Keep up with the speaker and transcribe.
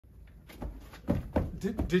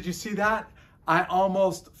Did you see that? I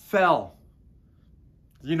almost fell.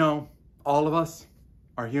 You know, all of us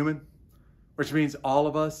are human, which means all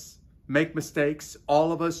of us make mistakes,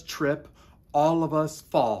 all of us trip, all of us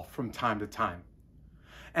fall from time to time.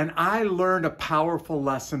 And I learned a powerful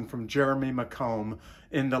lesson from Jeremy McComb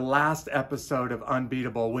in the last episode of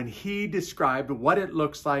Unbeatable when he described what it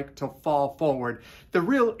looks like to fall forward. The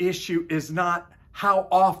real issue is not how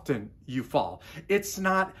often you fall. It's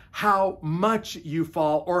not how much you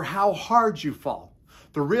fall or how hard you fall.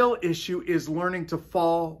 The real issue is learning to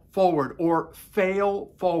fall forward or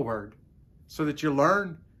fail forward so that you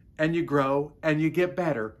learn and you grow and you get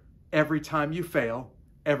better every time you fail,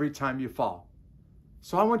 every time you fall.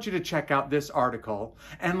 So I want you to check out this article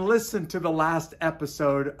and listen to the last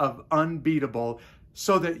episode of Unbeatable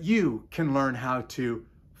so that you can learn how to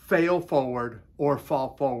fail forward or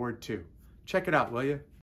fall forward too. Check it out, will you?